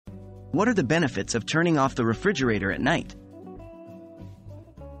What are the benefits of turning off the refrigerator at night?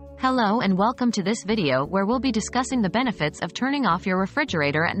 Hello and welcome to this video where we'll be discussing the benefits of turning off your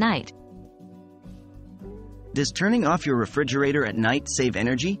refrigerator at night. Does turning off your refrigerator at night save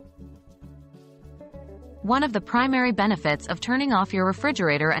energy? One of the primary benefits of turning off your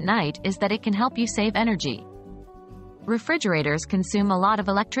refrigerator at night is that it can help you save energy. Refrigerators consume a lot of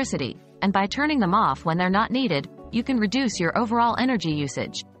electricity, and by turning them off when they're not needed, you can reduce your overall energy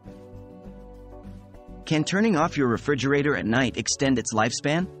usage. Can turning off your refrigerator at night extend its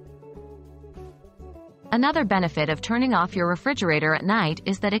lifespan? Another benefit of turning off your refrigerator at night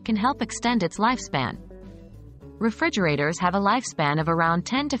is that it can help extend its lifespan. Refrigerators have a lifespan of around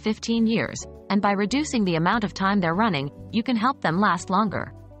 10 to 15 years, and by reducing the amount of time they're running, you can help them last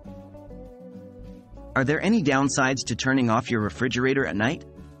longer. Are there any downsides to turning off your refrigerator at night?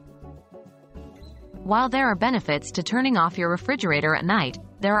 While there are benefits to turning off your refrigerator at night,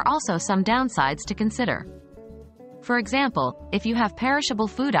 there are also some downsides to consider. For example, if you have perishable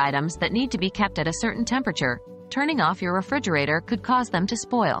food items that need to be kept at a certain temperature, turning off your refrigerator could cause them to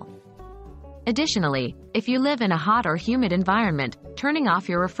spoil. Additionally, if you live in a hot or humid environment, turning off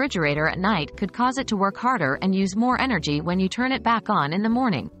your refrigerator at night could cause it to work harder and use more energy when you turn it back on in the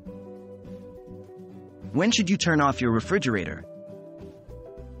morning. When should you turn off your refrigerator?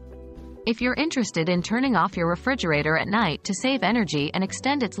 If you're interested in turning off your refrigerator at night to save energy and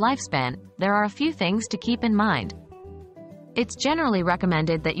extend its lifespan, there are a few things to keep in mind. It's generally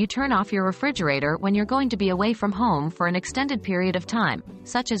recommended that you turn off your refrigerator when you're going to be away from home for an extended period of time,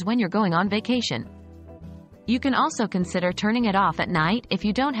 such as when you're going on vacation. You can also consider turning it off at night if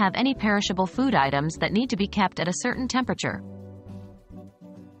you don't have any perishable food items that need to be kept at a certain temperature.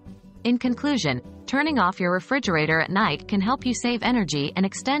 In conclusion, turning off your refrigerator at night can help you save energy and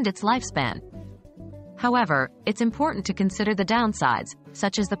extend its lifespan. However, it's important to consider the downsides,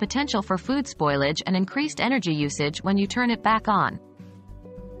 such as the potential for food spoilage and increased energy usage when you turn it back on.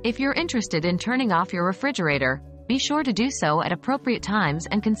 If you're interested in turning off your refrigerator, be sure to do so at appropriate times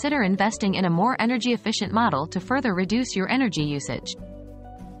and consider investing in a more energy-efficient model to further reduce your energy usage.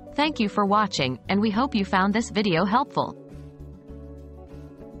 Thank you for watching, and we hope you found this video helpful.